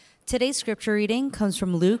Today's scripture reading comes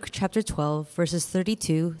from Luke chapter 12, verses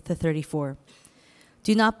 32 to 34.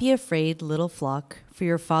 Do not be afraid, little flock, for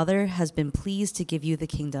your Father has been pleased to give you the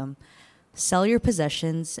kingdom. Sell your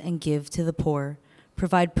possessions and give to the poor.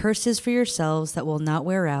 Provide purses for yourselves that will not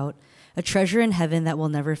wear out, a treasure in heaven that will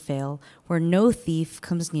never fail, where no thief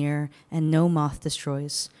comes near and no moth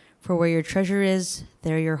destroys. For where your treasure is,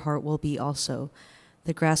 there your heart will be also.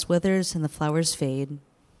 The grass withers and the flowers fade.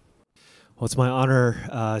 Well, it's my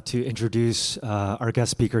honor to introduce our guest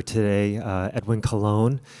speaker today, Edwin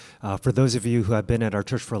Colon. For those of you who have been at our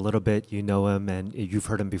church for a little bit, you know him and you've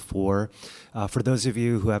heard him before. For those of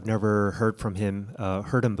you who have never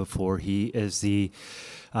heard him before, he is the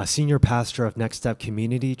senior pastor of Next Step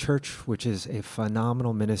Community Church, which is a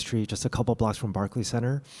phenomenal ministry just a couple blocks from Barclay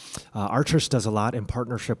Center. Our church does a lot in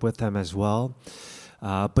partnership with them as well.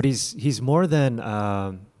 But he's more than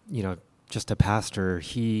just a pastor.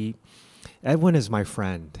 Edwin is my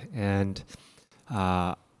friend, and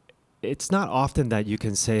it's not often that you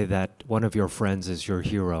can say that one of your friends is your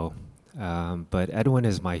hero, but Edwin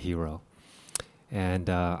is my hero, and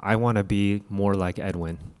I want to be more like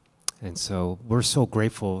Edwin. And so we're so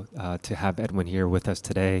grateful to have Edwin here with us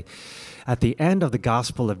today. At the end of the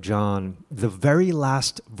Gospel of John, the very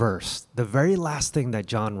last verse, the very last thing that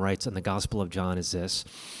John writes in the Gospel of John is this: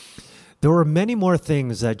 there were many more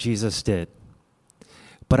things that Jesus did.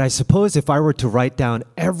 But I suppose if I were to write down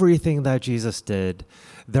everything that Jesus did,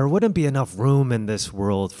 there wouldn't be enough room in this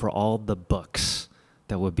world for all the books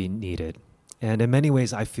that would be needed. And in many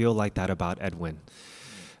ways, I feel like that about Edwin.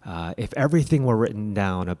 If everything were written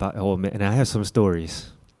down about, and I have some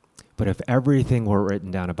stories, but if everything were written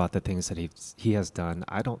down about the things that he has done,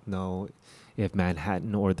 I don't know if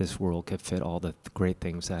Manhattan or this world could fit all the great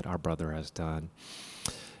things that our brother has done.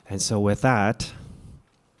 And so with that,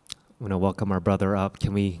 I'm going to welcome our brother up.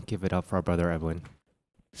 Can we give it up for our brother Edwin?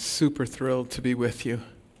 Super thrilled to be with you.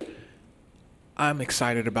 I'm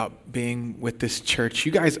excited about being with this church.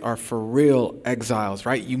 You guys are for real exiles,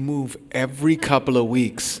 right? You move every couple of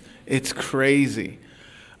weeks. It's crazy.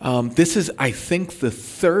 This is, I think, the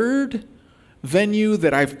third venue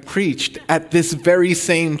that I've preached at this very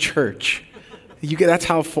same church. That's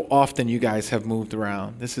how often you guys have moved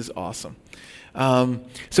around. This is awesome.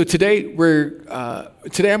 So today I'm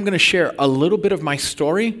going to share a little bit of my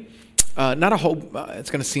story. Not a whole. It's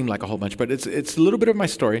going to seem like a whole bunch, but it's a little bit of my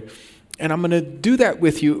story, and I'm going to do that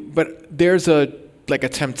with you. But there's a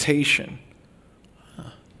temptation.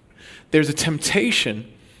 There's a temptation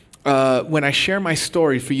when I share my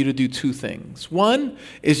story for you to do two things. One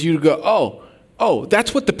is you to go, oh,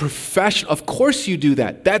 that's what the profession. Of course you do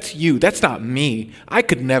that. That's you. That's not me. I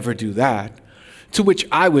could never do that. To which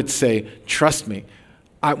I would say, trust me.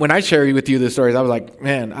 When I share with you the stories, I was like,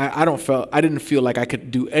 man, I didn't feel like I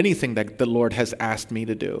could do anything that the Lord has asked me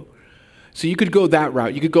to do. So you could go that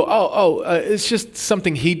route. You could go, it's just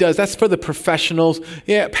something he does. That's for the professionals.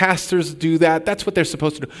 Yeah, pastors do that. That's what they're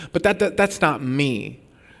supposed to do. But that's not me.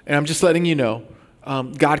 And I'm just letting you know,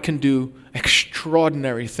 God can do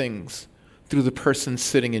extraordinary things through the person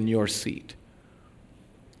sitting in your seat.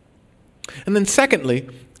 And then secondly,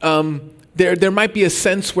 there might be a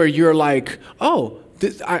sense where you're like,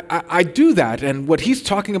 I do that, and what he's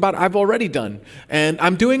talking about, I've already done, and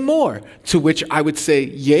I'm doing more. To which I would say,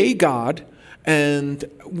 yay, God, and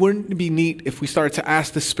wouldn't it be neat if we started to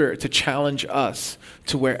ask the Spirit to challenge us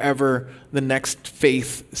to wherever the next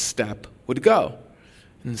faith step would go?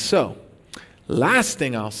 And so, last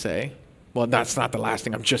thing I'll say, well, that's not the last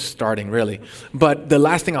thing, I'm just starting really, but the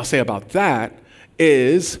last thing I'll say about that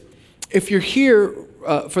is, if you're here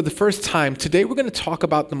for the first time, today we're going to talk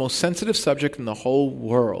about the most sensitive subject in the whole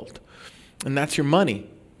world, and that's your money,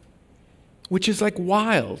 which is like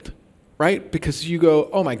wild, right? Because you go,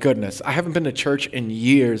 oh my goodness, I haven't been to church in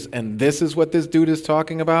years, and this is what this dude is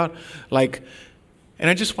talking about? And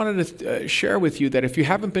I just wanted to share with you that if you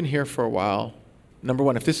haven't been here for a while, number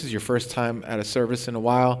one, if this is your first time at a service in a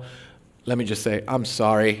while, let me just say, I'm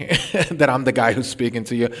sorry that I'm the guy who's speaking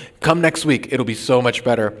to you. Come next week. It'll be so much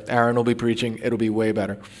better. Aaron will be preaching. It'll be way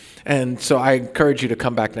better. And so I encourage you to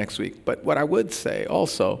come back next week. But what I would say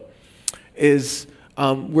also is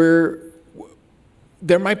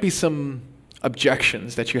there might be some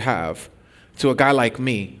objections that you have to a guy like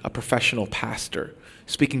me, a professional pastor,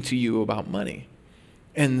 speaking to you about money.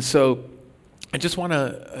 And so I just want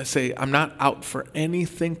to say I'm not out for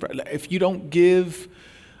anything. If you don't give,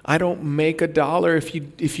 I don't make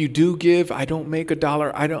 $1. If you do give, I don't make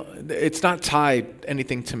 $1. It's not tied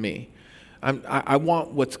anything to me. I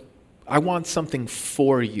want something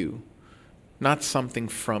for you, not something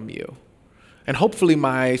from you. And hopefully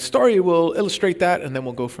my story will illustrate that, and then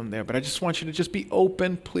we'll go from there. But I just want you to just be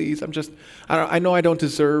open, please. I know I don't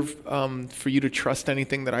deserve for you to trust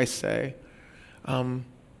anything that I say.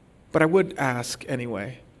 But I would ask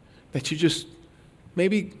anyway that you just,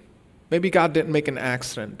 maybe God didn't make an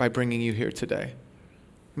accident by bringing you here today.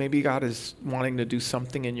 Maybe God is wanting to do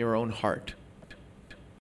something in your own heart.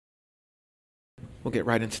 We'll get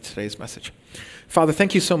right into today's message. Father,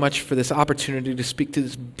 thank you so much for this opportunity to speak to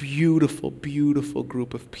this beautiful, beautiful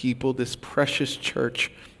group of people, this precious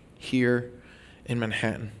church here in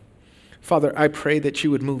Manhattan. Father, I pray that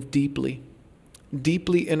you would move deeply,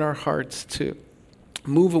 deeply in our hearts to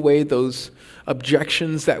move away those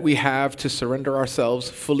objections that we have to surrender ourselves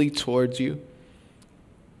fully towards you.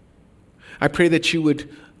 I pray that you would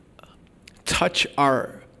touch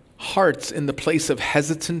our hearts in the place of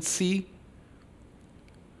hesitancy,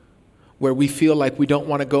 where we feel like we don't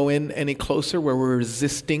want to go in any closer, where we're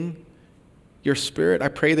resisting your Spirit. I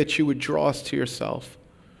pray that you would draw us to yourself.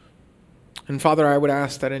 And Father, I would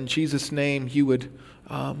ask that in Jesus' name you would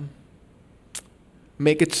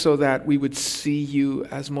make it so that we would see you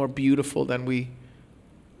as more beautiful than we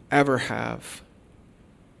ever have.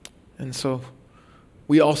 And so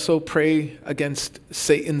we also pray against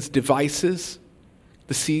Satan's devices,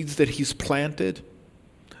 the seeds that he's planted,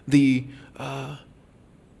 the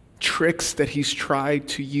tricks that he's tried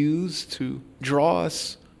to use to draw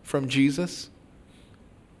us from Jesus.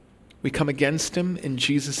 We come against him in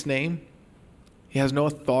Jesus' name. He has no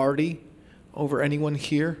authority over anyone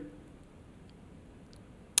here.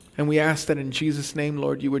 And we ask that in Jesus' name,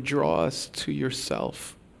 Lord, you would draw us to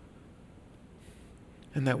yourself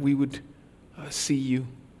and that we would see you.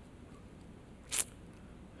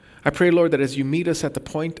 I pray, Lord, that as you meet us at the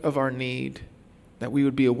point of our need, that we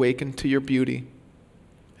would be awakened to your beauty,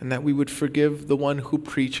 and that we would forgive the one who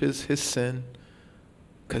preaches his sin,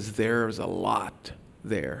 because there's a lot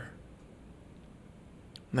there.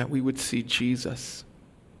 And that we would see Jesus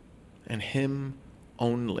and him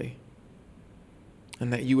only.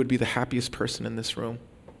 And that you would be the happiest person in this room.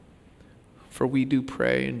 For we do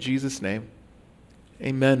pray in Jesus' name.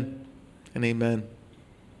 Amen and amen.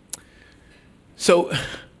 So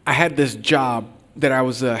I had this job that I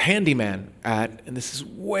was a handyman at, and this is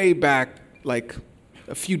way back, like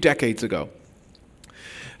a few decades ago.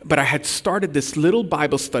 But I had started this little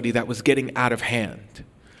Bible study that was getting out of hand.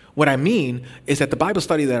 What I mean is that the Bible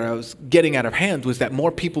study that I was getting out of hand was that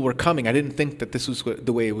more people were coming. I didn't think that this was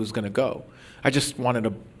the way it was going to go. I just wanted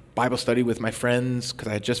a Bible study with my friends because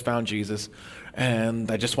I had just found Jesus,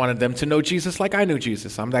 and I just wanted them to know Jesus like I knew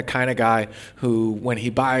Jesus. I'm that kind of guy who, when he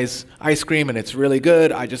buys ice cream and it's really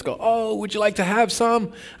good, I just go, "Oh, would you like to have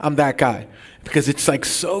some?" I'm that guy because it's like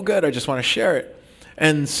so good. I just want to share it.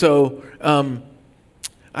 And so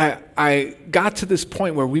I got to this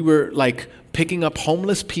point where we were like picking up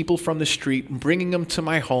homeless people from the street and bringing them to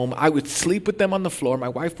my home. I would sleep with them on the floor. My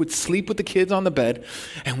wife would sleep with the kids on the bed.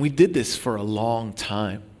 And we did this for a long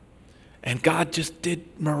time. And God just did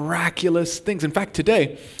miraculous things. In fact,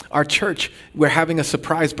 today, our church, we're having a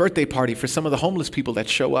surprise birthday party for some of the homeless people that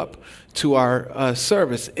show up to our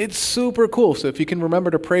service. It's super cool. So if you can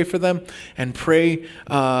remember to pray for them and pray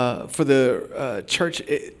for the church,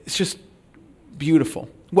 it's just beautiful.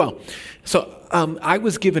 Well, so I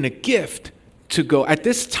was given a gift to go. At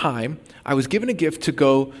this time, I was given a gift to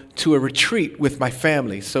go to a retreat with my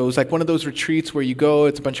family. So it was like one of those retreats where you go,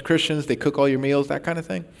 it's a bunch of Christians, they cook all your meals, that kind of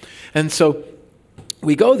thing. And so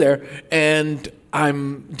we go there, and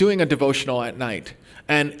I'm doing a devotional at night.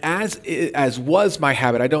 And as was my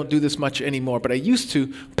habit, I don't do this much anymore, but I used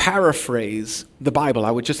to paraphrase the Bible.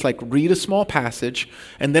 I would just like read a small passage,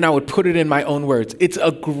 and then I would put it in my own words. It's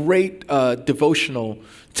a great devotional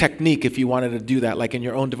technique if you wanted to do that, like in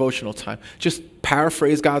your own devotional time. Just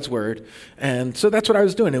paraphrase God's word. And so that's what I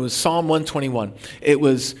was doing. It was Psalm 121.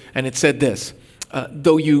 And it said this,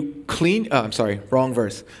 wrong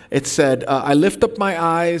verse. It said, I lift up my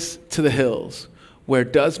eyes to the hills. Where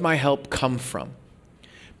does my help come from?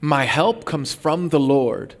 My help comes from the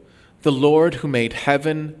Lord who made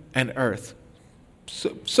heaven and earth.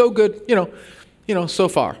 So good, so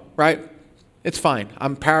far, right? It's fine.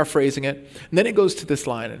 I'm paraphrasing it. And then it goes to this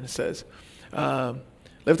line, and it says,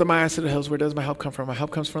 lift up my eyes to the hills. Where does my help come from? My help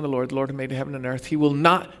comes from the Lord who made heaven and earth. He will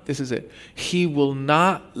not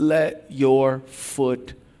let your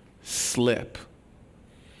foot slip.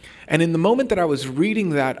 And in the moment that I was reading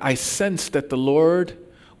that, I sensed that the Lord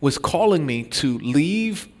was calling me to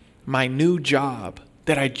leave my new job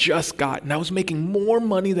that I just got. And I was making more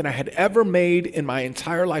money than I had ever made in my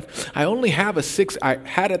entire life. I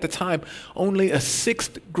had at the time only a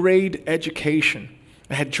 6th grade education.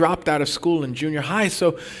 I had dropped out of school in junior high,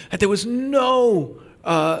 so there was no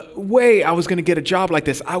way I was going to get a job like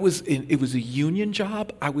this. It was a union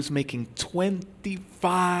job. I was making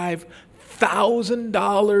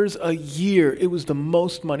 $25,000 a year. It was the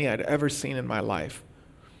most money I'd ever seen in my life.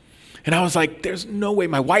 And I was like, there's no way.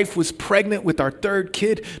 My wife was pregnant with our third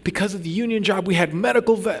kid. Because of the union job, we had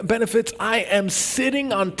medical benefits. I am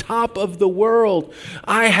sitting on top of the world.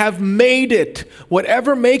 I have made it.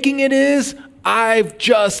 Whatever making it is, I've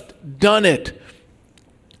just done it.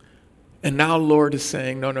 And now Lord is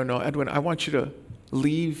saying, no, Edwin, I want you to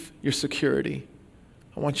leave your security.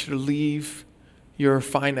 I want you to leave your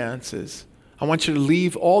finances. I want you to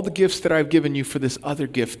leave all the gifts that I've given you for this other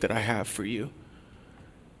gift that I have for you.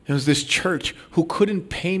 It was this church who couldn't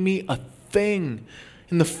pay me a thing.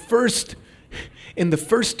 In the first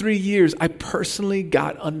 3 years, I personally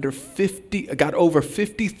got over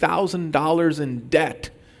 $50,000 in debt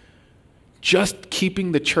just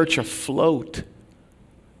keeping the church afloat.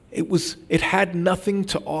 It had nothing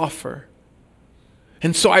to offer.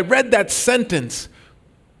 And so I read that sentence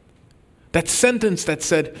that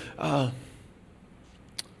said,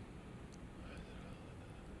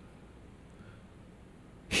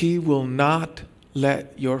 He will not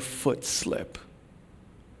let your foot slip.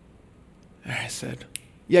 And I said,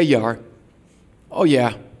 yeah, you are. Oh,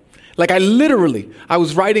 yeah. Like I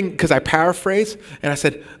was writing, because I paraphrase, and I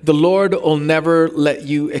said, the Lord will never let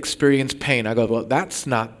you experience pain. I go, well, that's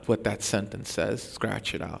not what that sentence says.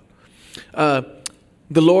 Scratch it out.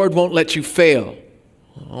 The Lord won't let you fail.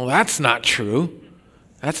 Well, that's not true.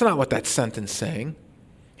 That's not what that sentence is saying.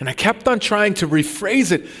 And I kept on trying to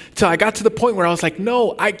rephrase it till I got to the point where I was like,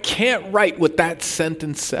 no, I can't write what that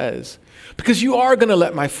sentence says. Because you are going to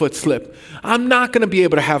let my foot slip. I'm not going to be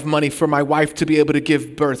able to have money for my wife to be able to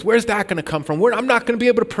give birth. Where's that going to come from? I'm not going to be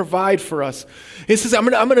able to provide for us. It says, I'm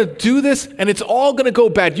going to do this, and it's all going to go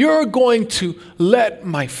bad. You're going to let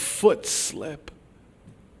my foot slip.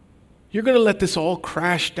 You're going to let this all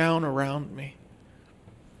crash down around me.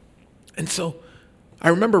 And so I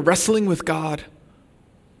remember wrestling with God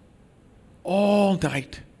all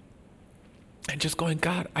night and just going,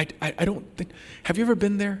 God, I don't think, have you ever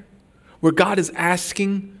been there? Where God is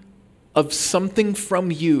asking of something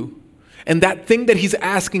from you, and that thing that he's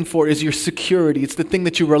asking for is your security. It's the thing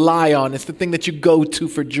that you rely on. It's the thing that you go to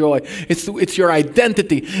for joy. It's your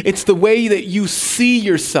identity. It's the way that you see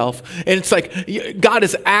yourself. And it's like God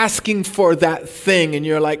is asking for that thing, and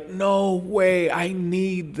you're like, no way, I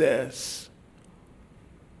need this.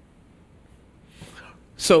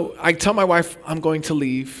 So I tell my wife I'm going to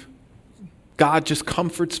leave. God just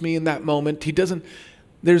comforts me in that moment.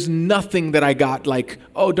 There's nothing that I got like,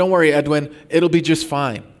 oh, don't worry, Edwin, it'll be just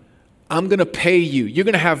fine. I'm going to pay you. You're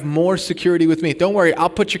going to have more security with me. Don't worry, I'll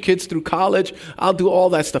put your kids through college. I'll do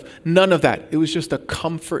all that stuff. None of that. It was just a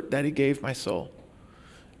comfort that he gave my soul.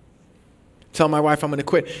 Tell my wife I'm going to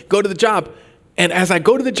quit. Go to the job. And as I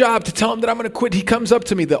go to the job to tell him that I'm going to quit, he comes up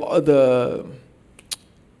to me, the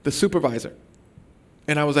supervisor.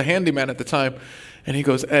 And I was a handyman at the time. And he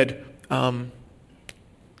goes, Ed,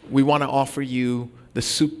 we want to offer you the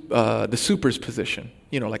super's position,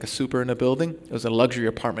 like a super in a building. It was a luxury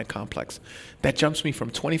apartment complex. That jumps me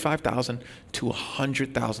from $25,000 to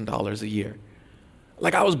 $100,000 a year.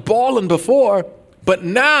 Like I was balling before, but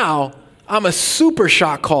now I'm a super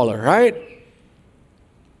shot caller, right?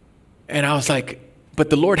 And I was like, but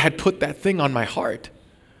the Lord had put that thing on my heart.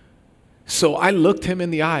 So I looked him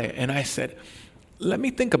in the eye and I said, let me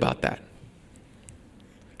think about that.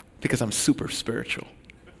 Because I'm super spiritual.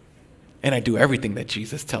 And I do everything that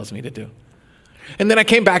Jesus tells me to do. And then I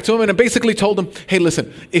came back to him and I basically told him, hey,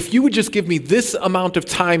 listen, if you would just give me this amount of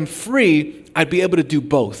time free, I'd be able to do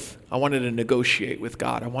both. I wanted to negotiate with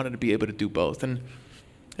God. I wanted to be able to do both. And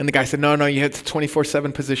the guy said, no, you have a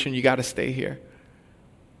 24/7 position. You got to stay here.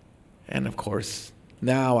 And of course,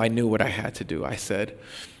 now I knew what I had to do. I said,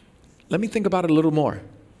 let me think about it a little more.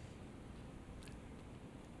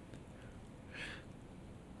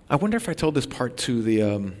 I wonder if I told this part to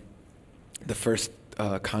the first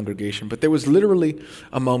congregation, but there was literally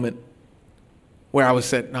a moment where I was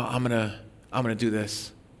said, no, I'm gonna do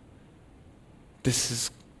this. This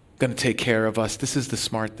is gonna take care of us. This is the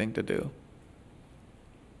smart thing to do.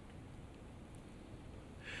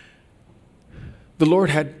 The Lord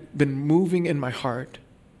had been moving in my heart,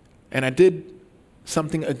 and I did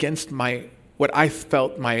something against what I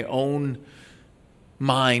felt my own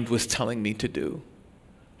mind was telling me to do.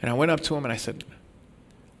 And I went up to him and I said,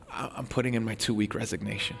 I'm putting in my 2-week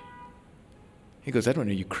resignation. He goes, Edwin,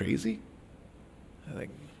 are you crazy? I'm like,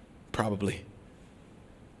 probably.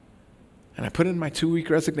 And I put in my 2-week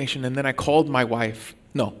resignation, and then I called my wife.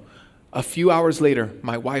 No, A few hours later,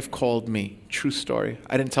 my wife called me. True story.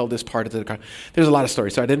 I didn't tell this part of the there's a lot of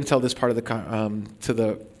stories, so I didn't tell this part of the to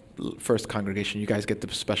the first congregation. You guys get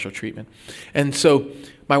the special treatment. And so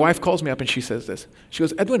my wife calls me up and she says this. She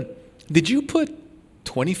goes, Edwin, did you put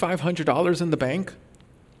 $2,500 in the bank?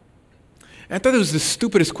 And I thought it was the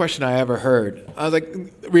stupidest question I ever heard. I was like,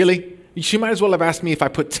 really? She might as well have asked me if I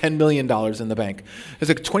put $10 million in the bank. It's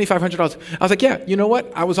like $2,500. I was like, yeah, you know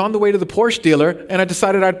what? I was on the way to the Porsche dealer and I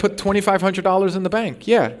decided I'd put $2,500 in the bank.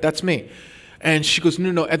 Yeah, that's me. And she goes,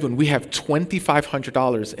 no, Edwin, we have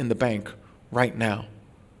 $2,500 in the bank right now.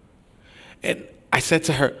 And I said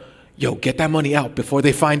to her, yo, get that money out before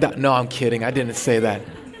they find out. No, I'm kidding. I didn't say that.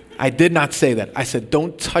 I did not say that. I said,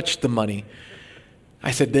 don't touch the money.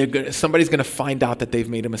 I said, somebody's going to find out that they've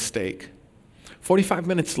made a mistake. 45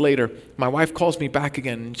 minutes later, my wife calls me back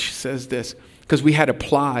again and she says this, because we had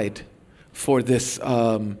applied for this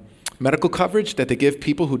medical coverage that they give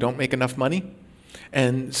people who don't make enough money.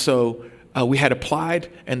 And so we had applied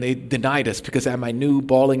and they denied us because at my new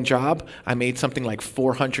balling job, I made something like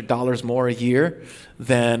 $400 more a year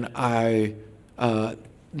than I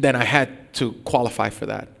had to qualify for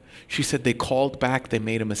that. She said they called back, they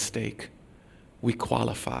made a mistake. We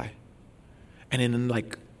qualify. And in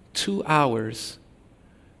like 2 hours,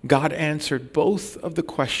 God answered both of the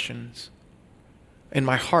questions in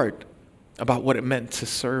my heart about what it meant to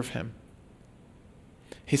serve him.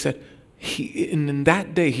 He said, in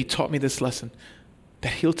that day, he taught me this lesson,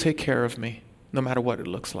 that he'll take care of me no matter what it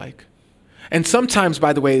looks like. And sometimes,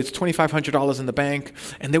 by the way, it's $2,500 in the bank.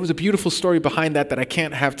 And there was a beautiful story behind that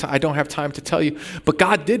I don't have time to tell you. But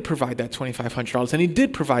God did provide that $2,500. And he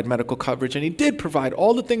did provide medical coverage. And he did provide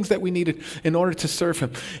all the things that we needed in order to serve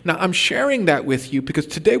him. Now, I'm sharing that with you because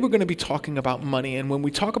today we're going to be talking about money. And when we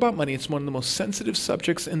talk about money, it's one of the most sensitive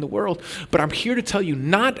subjects in the world. But I'm here to tell you,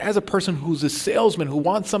 not as a person who's a salesman who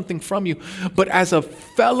wants something from you, but as a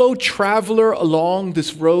fellow traveler along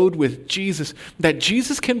this road with Jesus, that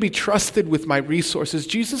Jesus can be trusted with my resources.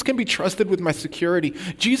 Jesus can be trusted with my security.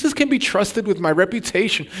 Jesus can be trusted with my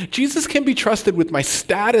reputation. Jesus can be trusted with my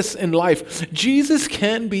status in life. Jesus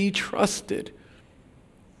can be trusted.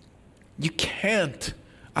 You can't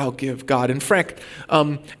outgive God. In fact,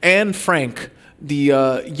 Anne Frank,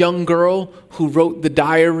 the young girl who wrote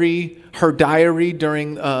her diary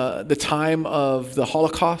during the time of the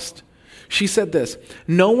Holocaust, she said this,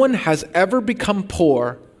 "No one has ever become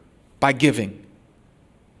poor by giving."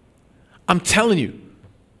 I'm telling you,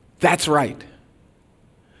 that's right.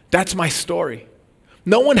 That's my story.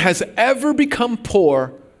 No one has ever become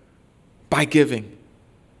poor by giving.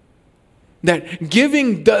 That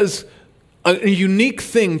giving does a unique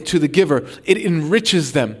thing to the giver. It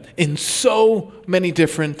enriches them in so many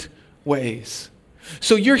different ways.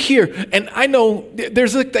 So you're here, and I know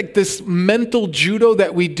there's like this mental judo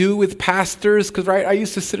that we do with pastors, because right, I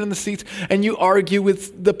used to sit in the seats, and you argue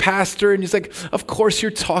with the pastor, and he's like, "Of course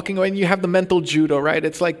you're talking," and you have the mental judo, right?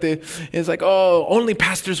 It's like, "Oh, only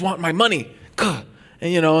pastors want my money."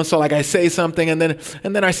 And so like I say something, and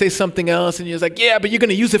then I say something else, and you're like, "Yeah, but you're going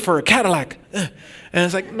to use it for a Cadillac." And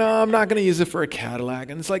it's like, "No, I'm not going to use it for a Cadillac."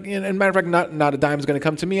 And it's like, and matter of fact, not a dime is going to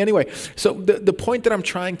come to me anyway. So the point that I'm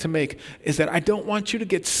trying to make is that I don't want you to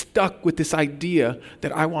get stuck with this idea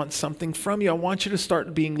that I want something from you. I want you to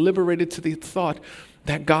start being liberated to the thought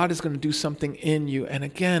that God is going to do something in you. And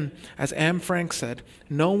again, as Anne Frank said,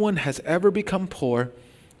 no one has ever become poor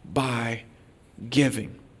by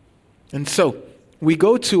giving. And so we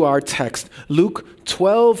go to our text, Luke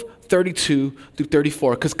 12:32 through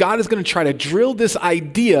 34, because God is going to try to drill this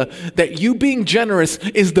idea that you being generous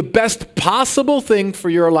is the best possible thing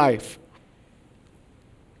for your life.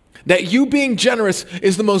 That you being generous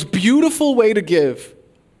is the most beautiful way to give.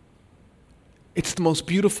 It's the most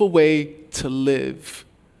beautiful way to live.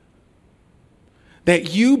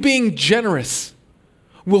 That you being generous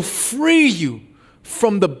will free you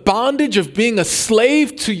from the bondage of being a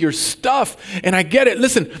slave to your stuff. And I get it.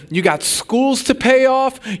 Listen, you got schools to pay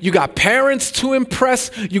off. You got parents to impress.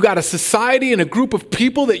 You got a society and a group of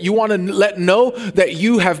people that you want to let know that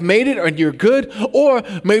you have made it and you're good. Or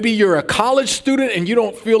maybe you're a college student and you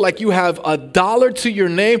don't feel like you have $1 to your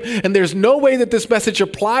name and there's no way that this message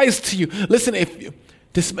applies to you. Listen,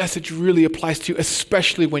 this message really applies to you,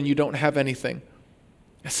 especially when you don't have anything.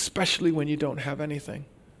 Especially when you don't have anything.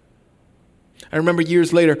 I remember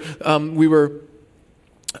years later, as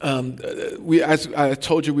I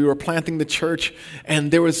told you, we were planting the church,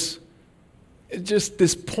 and there was just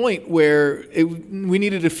this point where we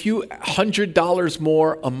needed a few $100s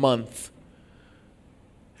more a month.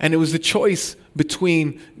 And it was the choice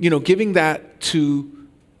between, giving that to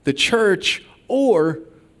the church or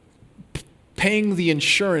paying the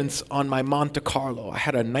insurance on my Monte Carlo. I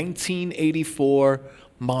had a 1984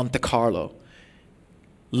 Monte Carlo.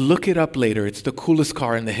 Look it up later. It's the coolest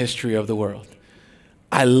car in the history of the world.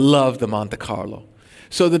 I love the Monte Carlo.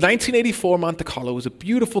 So the 1984 Monte Carlo was a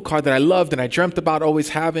beautiful car that I loved and I dreamt about always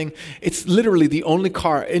having. It's literally the only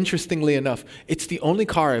car, interestingly enough, it's the only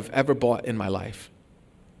car I've ever bought in my life.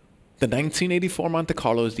 The 1984 Monte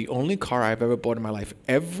Carlo is the only car I've ever bought in my life.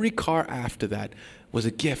 Every car after that was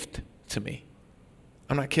a gift to me.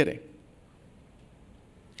 I'm not kidding.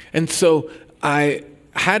 And so I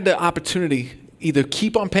had the opportunity either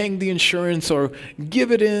keep on paying the insurance or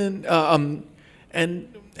give it in. And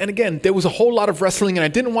again, there was a whole lot of wrestling and I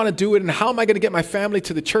didn't want to do it. And how am I going to get my family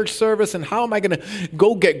to the church service? And how am I going to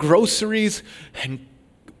go get groceries? And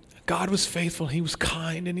God was faithful. He was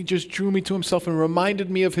kind and he just drew me to himself and reminded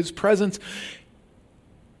me of his presence.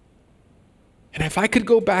 And if I could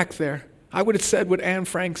go back there, I would have said what Anne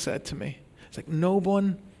Frank said to me. It's like, no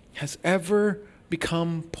one has ever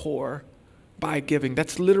become poor by giving.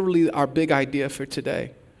 That's literally our big idea for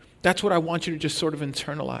today. That's what I want you to just sort of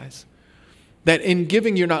internalize. That in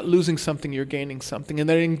giving, you're not losing something, you're gaining something. And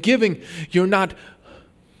that in giving, you're not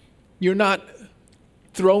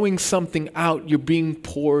throwing something out, you're being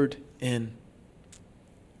poured in.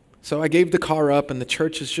 So I gave the car up and the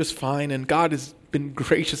church is just fine and God has been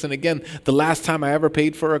gracious. And again, the last time I ever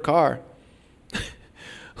paid for a car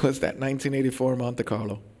was that 1984 Monte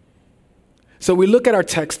Carlo. So we look at our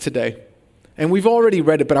text today and we've already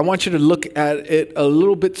read it, but I want you to look at it a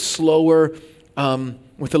little bit slower,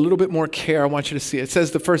 with a little bit more care. I want you to see it. It says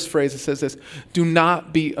the first phrase, it says this: do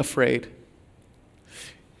not be afraid.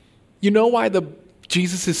 You know why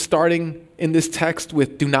Jesus is starting in this text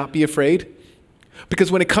with do not be afraid?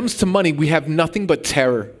 Because when it comes to money, we have nothing but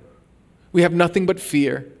terror. We have nothing but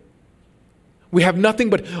fear. We have nothing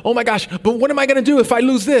but, oh my gosh, but what am I going to do if I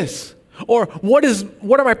lose this? Or what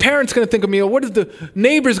are my parents going to think of me? Or what is the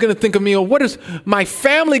neighbors going to think of me? Or what is my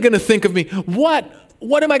family going to think of me?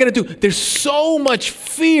 What am I going to do? There's so much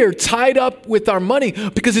fear tied up with our money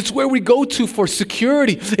because it's where we go to for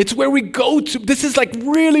security. It's where we go to. This is like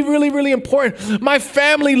really, really, really important. My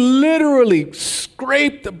family literally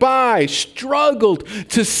scraped by, struggled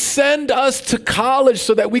to send us to college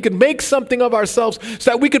so that we could make something of ourselves, so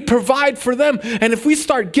that we could provide for them. And if we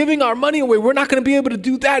start giving our money away, we're not going to be able to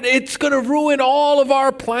do that. It's going to ruin all of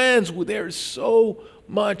our plans. There's so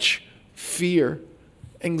much fear,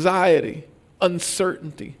 anxiety,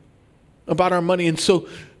 uncertainty about our money. And so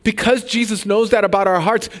because Jesus knows that about our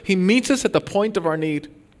hearts, he meets us at the point of our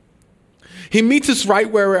need. He meets us right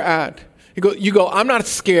where we're at. You go, I'm not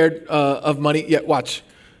scared of money yet. Watch.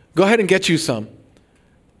 Go ahead and get you some.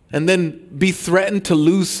 And then be threatened to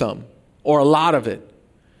lose some or a lot of it.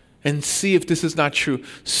 And see if this is not true.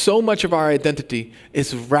 So much of our identity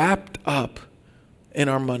is wrapped up in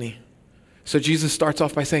our money. So Jesus starts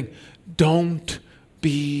off by saying, don't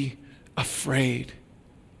be afraid.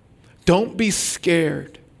 Don't be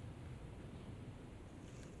scared.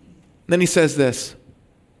 Then he says this,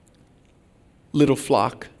 little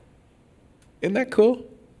flock. Isn't that cool?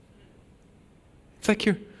 It's like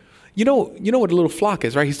you know what a little flock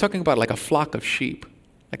is, right? He's talking about like a flock of sheep,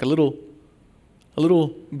 like a little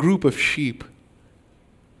group of sheep.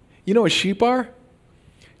 You know what sheep are?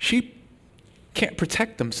 Sheep can't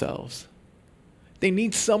protect themselves. They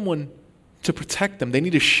need someone to protect them. They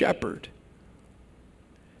need a shepherd.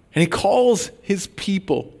 And he calls his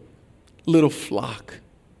people little flock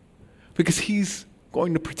because he's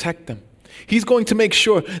going to protect them. He's going to make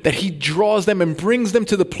sure that he draws them and brings them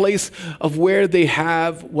to the place of where they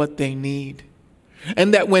have what they need.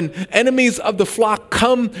 And that when enemies of the flock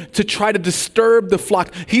come to try to disturb the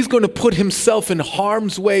flock, he's going to put himself in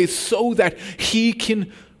harm's way so that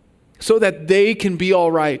they can be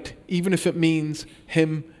all right, even if it means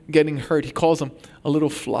him getting hurt. He calls them a little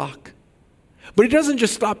flock. But he doesn't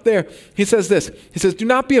just stop there. He says this. He says, do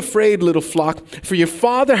not be afraid, little flock, for your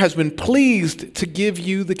Father has been pleased to give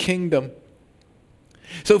you the kingdom.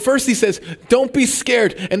 So first he says, don't be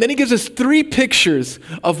scared. And then he gives us 3 pictures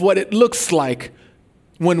of what it looks like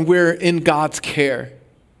when we're in God's care.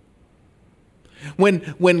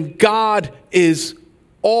 When God is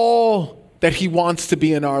all that he wants to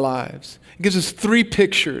be in our lives. He gives us 3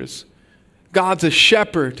 pictures. God's a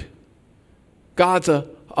shepherd. God's a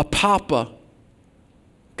papa.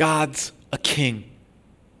 God's a king.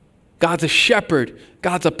 God's a shepherd.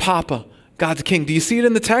 God's a papa. God's a king. Do you see it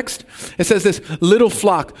in the text? It says this, little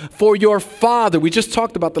flock, for your Father. We just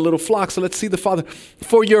talked about the little flock, so let's see the Father.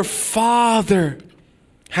 For your Father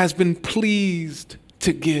has been pleased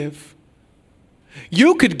to give.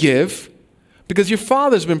 You could give because your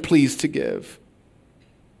Father's been pleased to give.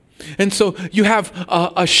 And so you have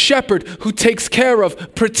a shepherd who takes care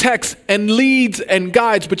of, protects, and leads and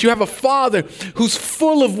guides. But you have a father who's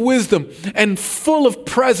full of wisdom and full of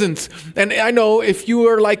presence. And I know if you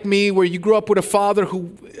are like me, where you grew up with a father who,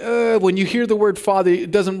 when you hear the word father,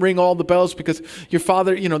 it doesn't ring all the bells because your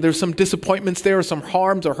father, there's some disappointments there, or some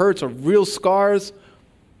harms or hurts or real scars.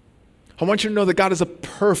 I want you to know that God is a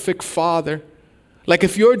perfect father. Like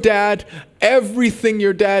if your dad, everything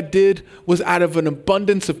your dad did was out of an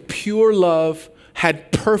abundance of pure love,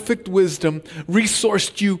 had perfect wisdom,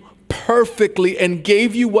 resourced you perfectly and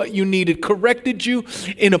gave you what you needed, corrected you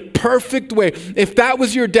in a perfect way. If that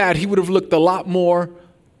was your dad, he would have looked a lot more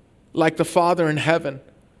like the Father in heaven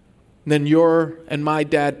than your and my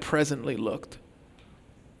dad presently looked.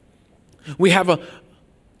 We have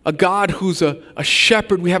a God who's a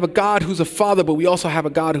shepherd. We have a God who's a father, but we also have a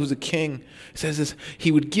God who's a king. It says this,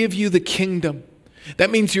 he would give you the kingdom. That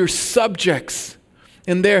means you're subjects.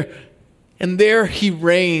 And there he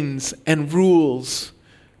reigns and rules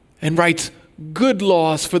and writes good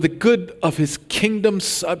laws for the good of his kingdom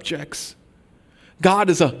subjects. God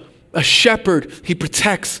is a shepherd. He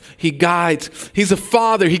protects. He guides. He's a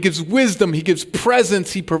father. He gives wisdom. He gives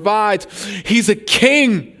presence. He provides. He's a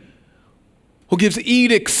king who gives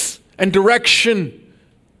edicts and direction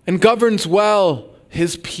and governs well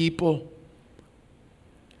his people.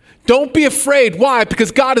 Don't be afraid. Why?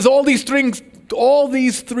 Because God has all these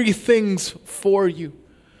three things for you.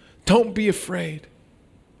 Don't be afraid.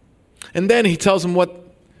 And then he tells them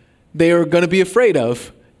what they are going to be afraid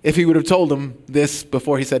of. If he would have told them this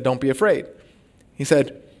before he said, don't be afraid. He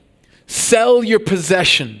said, sell your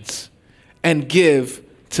possessions and give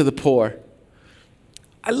to the poor.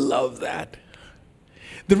 I love that.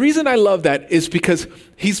 The reason I love that is because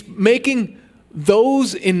he's making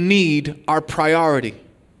those in need our priority.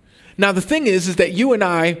 Now, the thing is that you and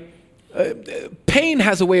I, pain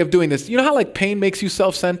has a way of doing this. You know how like pain makes you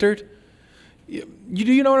self-centered?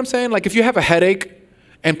 You know what I'm saying? Like if you have a headache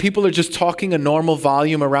and people are just talking a normal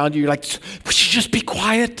volume around you, you're like, would you just be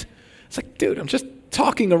quiet? It's like, dude, I'm just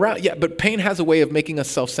talking around. Yeah, but pain has a way of making us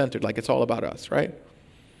self-centered, like it's all about us, right?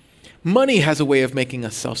 Money has a way of making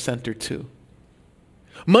us self-centered too.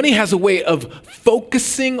 Money has a way of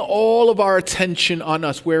focusing all of our attention on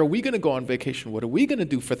us. Where are we going to go on vacation? What are we going to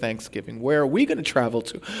do for Thanksgiving? Where are we going to travel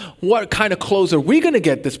to? What kind of clothes are we going to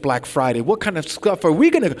get this Black Friday? What kind of stuff are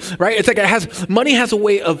we going to, right? It's like money has a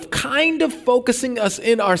way of kind of focusing us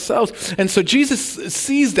in ourselves. And so Jesus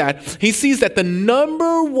sees that. He sees that the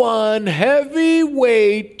number one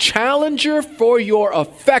heavyweight challenger for your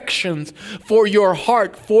affections, for your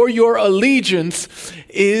heart, for your allegiance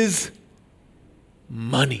is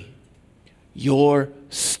money, your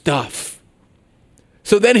stuff.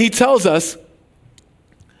 So then he tells us,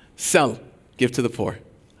 sell, give to the poor.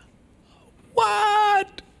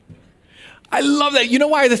 What? I love that. You know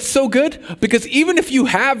why that's so good? Because even if you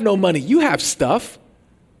have no money, you have stuff.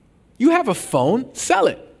 You have a phone, sell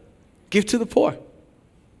it. Give to the poor.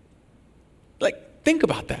 Like, think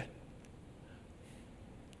about that.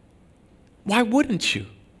 Why wouldn't you?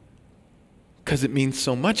 Because it means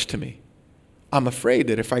so much to me. I'm afraid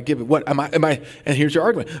that if I give it, what am I, and here's your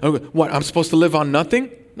argument. What, I'm supposed to live on nothing?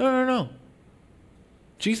 No.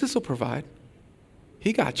 Jesus will provide.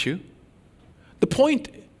 He got you. The point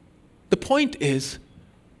is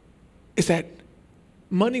that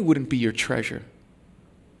money wouldn't be your treasure,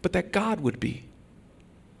 but that God would be.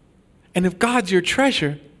 And if God's your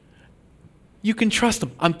treasure, you can trust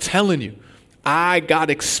him. I'm telling you, I got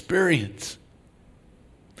experience.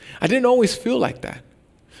 I didn't always feel like that.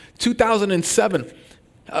 2007,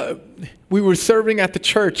 we were serving at the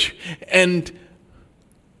church, and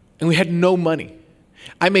we had no money.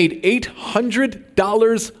 I made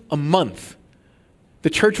 $800 a month.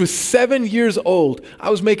 The church was 7 years old.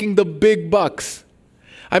 I was making the big bucks.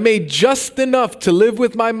 I made just enough to live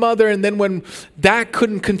with my mother, and then when that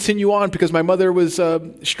couldn't continue on because my mother was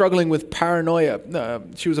struggling with paranoia.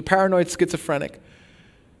 She was a paranoid schizophrenic.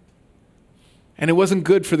 And it wasn't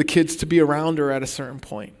good for the kids to be around her at a certain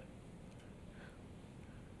point.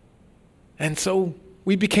 And so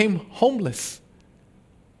we became homeless.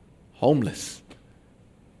 Homeless.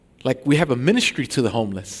 Like we have a ministry to the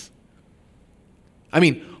homeless. I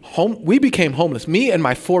mean, we became homeless. Me and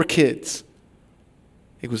my 4 kids.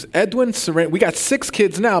 It was Edwin, Serenity. We got 6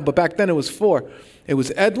 kids now, but back then it was 4. It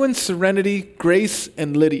was Edwin, Serenity, Grace,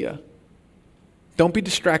 and Lydia. Don't be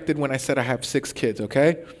distracted when I said I have 6 kids,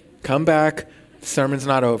 okay? Come back. The sermon's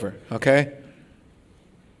not over, okay?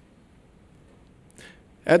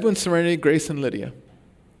 Edwin, Serenity, Grace, and Lydia.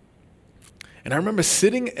 And I remember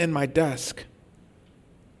sitting in my desk.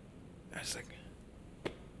 I was like,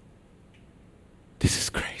 this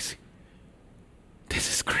is crazy.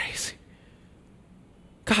 this is crazy.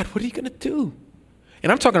 God, what are you going to do?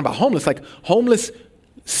 And I'm talking about homeless, like homeless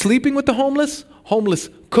sleeping with the homeless, homeless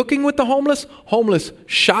cooking with the homeless, homeless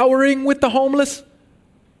showering with the homeless,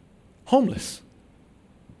 homeless.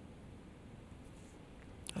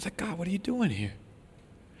 I was like, God, what are you doing here?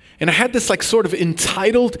 And I had this like sort of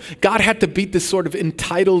entitled, God had to beat this sort of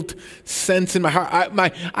entitled sense in my heart.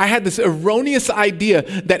 I had this erroneous idea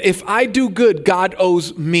that if I do good, God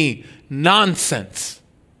owes me. Nonsense.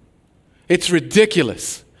 It's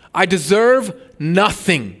ridiculous. I deserve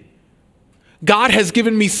nothing. God has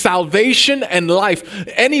given me salvation and life.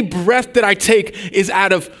 Any breath that I take is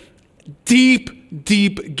out of deep,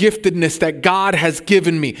 deep giftedness that God has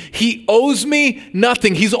given me. He owes me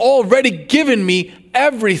nothing. He's already given me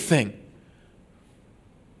everything.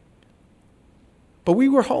 But we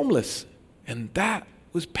were homeless, and that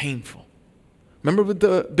was painful. Remember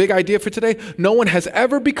the big idea for today? No one has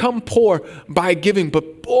ever become poor by giving,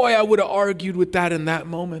 but boy, I would have argued with that in that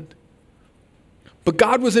moment. But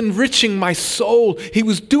God was enriching my soul. He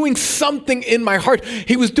was doing something in my heart.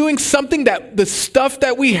 He was doing something that the stuff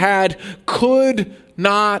that we had could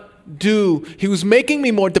not do. He was making me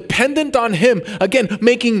more dependent on Him. Again,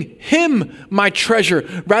 making Him my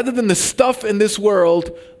treasure rather than the stuff in this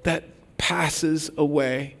world that passes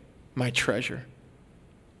away my treasure.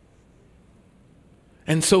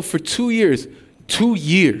 And so for 2 years,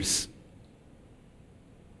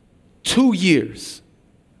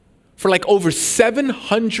 for like over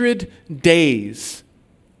 700 days,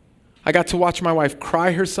 I got to watch my wife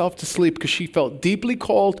cry herself to sleep because she felt deeply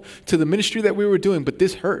called to the ministry that we were doing, but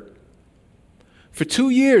this hurt. For 2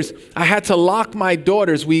 years, I had to lock my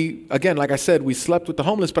daughters. Again, like I said, we slept with the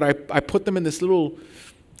homeless, but I put them in this little,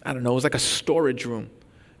 it was like a storage room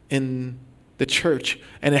in the church,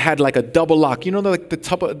 and it had like a double lock. You know, like the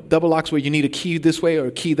double locks where you need a key this way or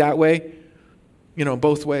a key that way,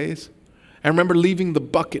 both ways. I remember leaving the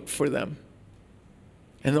bucket for them.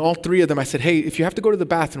 And all three of them, I said, hey, if you have to go to the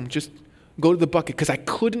bathroom, just go to the bucket, because I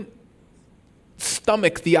couldn't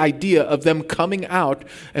stomach the idea of them coming out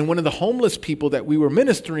and one of the homeless people that we were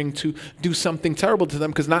ministering to do something terrible to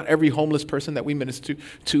them, because not every homeless person that we minister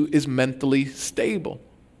to is mentally stable.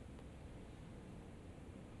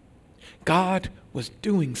 God was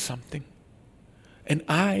doing something. And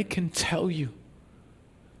I can tell you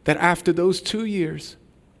that after those 2 years,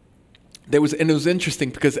 it was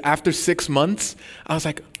interesting because after 6 months, I was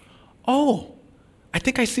like, oh, I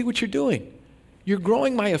think I see what you're doing. You're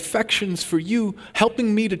growing my affections for you,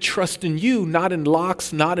 helping me to trust in you, not in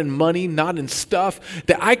locks, not in money, not in stuff,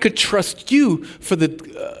 that I could trust you for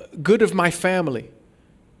the good of my family.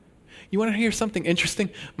 You want to hear something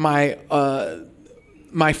interesting? My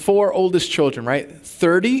 4 oldest children, right?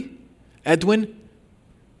 30, Edwin,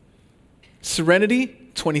 Serenity,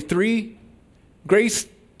 23, Grace,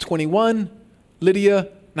 21, Lydia,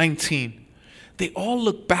 19. They all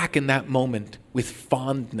look back in that moment with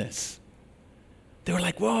fondness. They were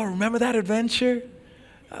like, whoa, remember that adventure?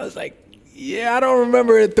 I was like, yeah, I don't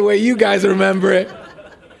remember it the way you guys remember it.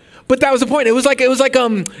 But that was the point. It was like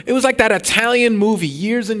that Italian movie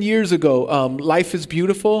years and years ago, Life is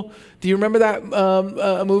Beautiful. Do you remember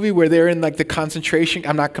that movie where they're in like the concentration?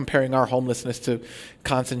 I'm not comparing our homelessness to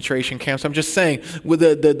concentration camps. I'm just saying with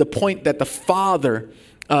the point that the father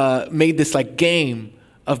made this like game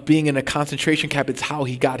of being in a concentration camp. It's how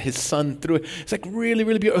he got his son through it. It's like really,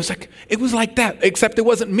 really beautiful. It was like that, except it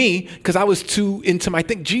wasn't me because I was too into my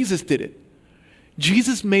thing. Jesus did it.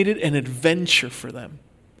 Jesus made it an adventure for them.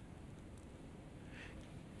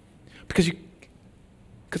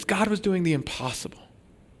 Because God was doing the impossible.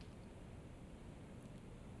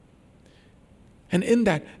 And in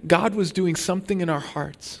that, God was doing something in our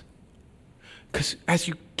hearts. Because as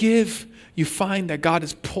you give, you find that God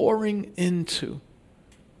is pouring into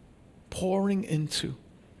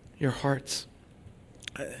your hearts.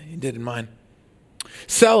 He did in mine.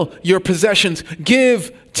 Sell your possessions.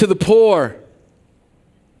 Give to the poor.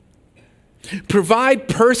 Provide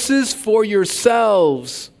purses for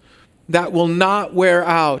yourselves that will not wear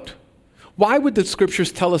out. Why would the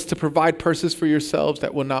scriptures tell us to provide purses for yourselves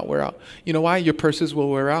that will not wear out? You know why? Your purses will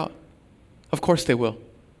wear out. Of course they will.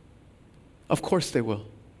 Of course they will.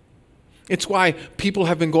 It's why people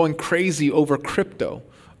have been going crazy over crypto.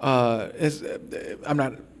 I'm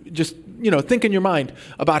not just, think in your mind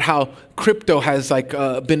about how crypto has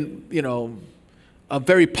been, a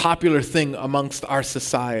very popular thing amongst our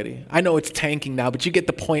society. I know it's tanking now, but you get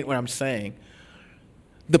the point what I'm saying.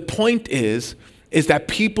 The point is that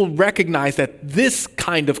people recognize that this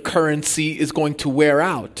kind of currency is going to wear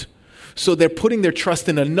out. So they're putting their trust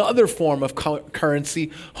in another form of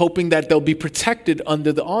currency, hoping that they'll be protected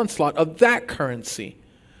under the onslaught of that currency,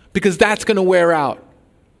 because that's going to wear out.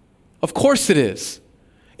 Of course it is.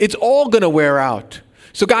 It's all going to wear out.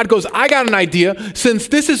 So God goes, I got an idea. Since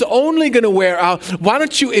this is only going to wear out, why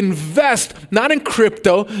don't you invest not in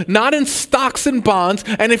crypto, not in stocks and bonds?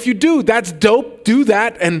 And if you do, that's dope. Do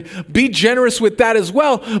that and be generous with that as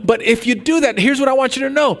well. But if you do that, here's what I want you to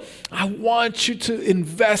know. I want you to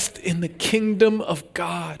invest in the kingdom of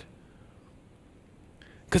God.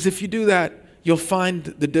 Because if you do that, you'll find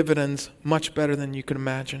the dividends much better than you can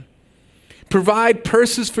imagine. Provide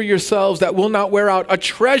purses for yourselves that will not wear out, a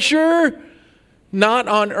treasure not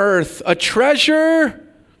on earth, a treasure,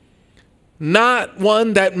 not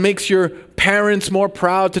one that makes your parents more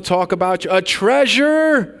proud to talk about you, a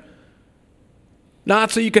treasure,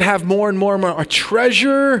 not so you could have more and more and more, a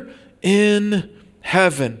treasure in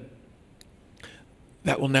heaven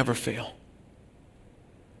that will never fail,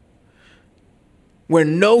 where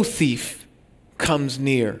no thief comes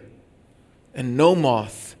near and no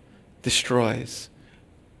moth destroys.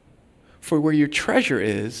 For where your treasure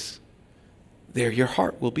is, there your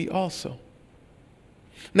heart will be also.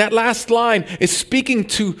 And that last line is speaking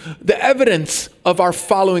to the evidence of our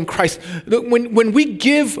following Christ. When we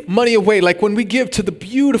give money away, like when we give to the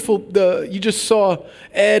beautiful, you just saw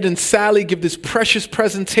Ed and Sally give this precious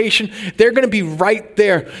presentation, they're going to be right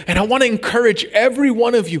there. And I want to encourage every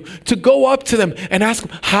one of you to go up to them and ask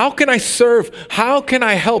them, how can I serve? How can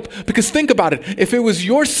I help? Because think about it. If it was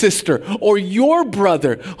your sister or your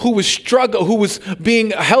brother who was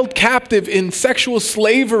being held captive in sexual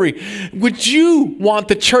slavery, would you want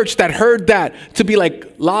the church that heard that to be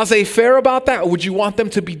like laissez-faire about that? Or would you want them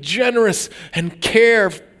to be generous and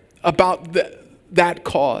care about that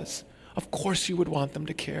cause? Of course you would want them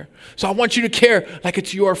to care. So I want you to care like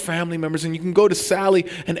it's your family members. And you can go to Sally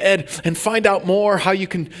and Ed and find out more how you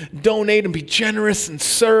can donate and be generous and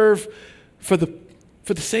serve for the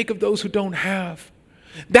sake of those who don't have.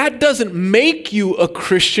 That doesn't make you a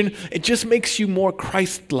Christian. It just makes you more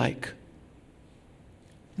Christ-like.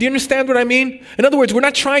 Do you understand what I mean? In other words, we're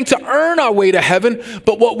not trying to earn our way to heaven,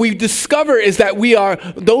 but what we discover is that we are,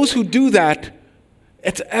 those who do that,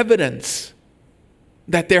 it's evidence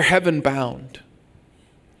that they're heaven bound.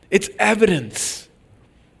 It's evidence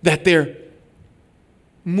that they're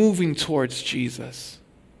moving towards Jesus.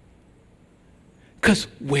 Because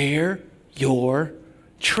where your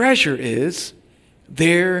treasure is,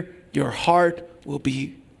 there your heart will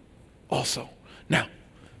be also. Now,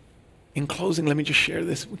 in closing, let me just share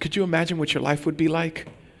this. Could you imagine what your life would be like?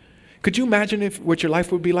 Could you imagine what your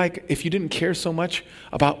life would be like if you didn't care so much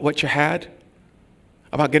about what you had?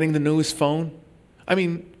 About getting the newest phone? I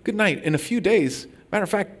mean, good night. In a few days, matter of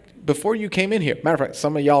fact, before you came in here, matter of fact,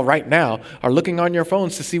 some of y'all right now are looking on your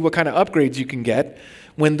phones to see what kind of upgrades you can get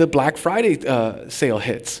when the Black Friday sale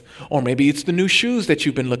hits. Or maybe it's the new shoes that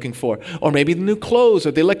you've been looking for. Or maybe the new clothes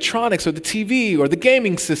or the electronics or the TV or the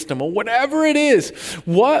gaming system or whatever it is.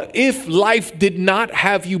 What if life did not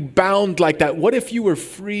have you bound like that? What if you were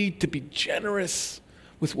free to be generous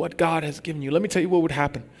with what God has given you? Let me tell you what would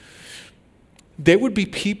happen. There would be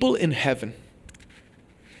people in heaven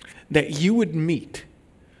that you would meet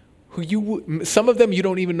some of them you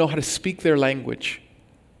don't even know how to speak their language,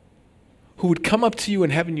 who would come up to you in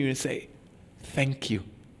heaven and say, thank you.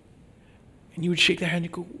 And you would shake their hand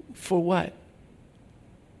and you go, for what?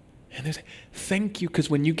 And they say, thank you, because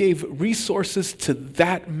when you gave resources to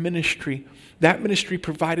that ministry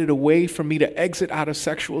provided a way for me to exit out of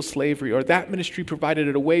sexual slavery, or that ministry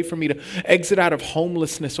provided a way for me to exit out of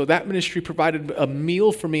homelessness, or that ministry provided a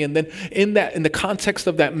meal for me. And then in the context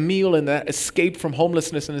of that meal and that escape from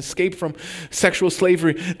homelessness and escape from sexual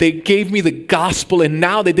slavery, they gave me the gospel. And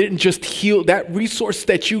now they didn't just heal that resource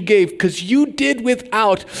that you gave, because you did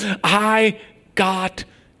without, I got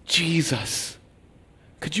Jesus.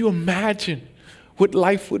 Could you imagine what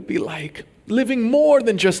life would be like? Living more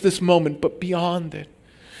than just this moment, but beyond it.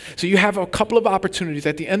 So you have a couple of opportunities.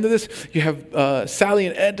 At the end of this, you have Sally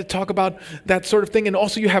and Ed to talk about that sort of thing. And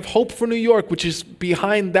also you have Hope for New York, which is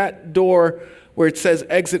behind that door where it says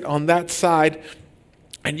exit on that side.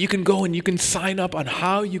 And you can go and you can sign up on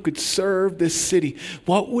how you could serve this city.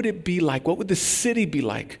 What would it be like? What would the city be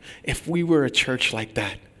like if we were a church like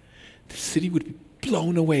that? The city would be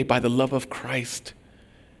blown away by the love of Christ.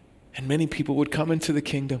 And many people would come into the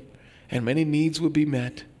kingdom, and many needs would be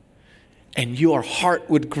met, and your heart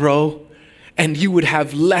would grow, and you would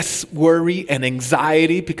have less worry and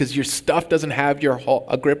anxiety because your stuff doesn't have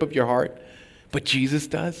a grip of your heart, but Jesus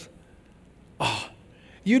does. Oh,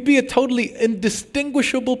 you'd be a totally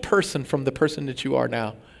indistinguishable person from the person that you are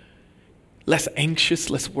now. less anxious,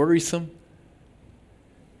 less worrisome.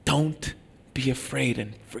 Don't be afraid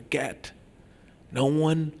and forget. No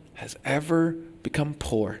one has ever become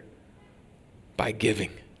poor by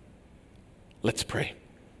giving. Let's pray.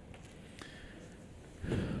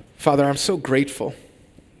 Father, I'm so grateful.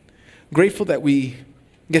 Grateful that we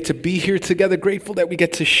get to be here together. Grateful that we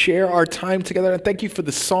get to share our time together. And thank you for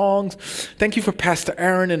the songs. Thank you for Pastor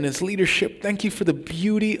Aaron and his leadership. Thank you for the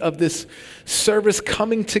beauty of this service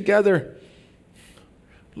coming together.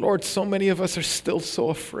 Lord, so many of us are still so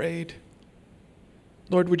afraid.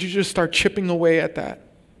 Lord, would you just start chipping away at that?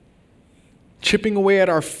 Chipping away at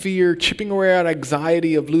our fear, chipping away at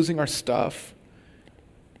anxiety of losing our stuff.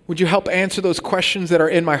 Would you help answer those questions that are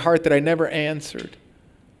in my heart that I never answered?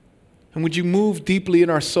 And would you move deeply in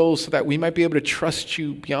our souls so that we might be able to trust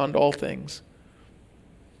you beyond all things?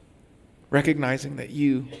 Recognizing that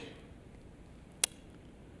you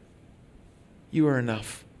are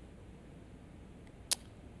enough.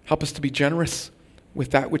 Help us to be generous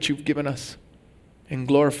with that which you've given us and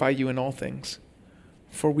glorify you in all things.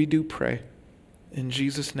 For we do pray. In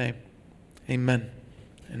Jesus' name, amen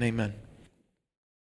and amen.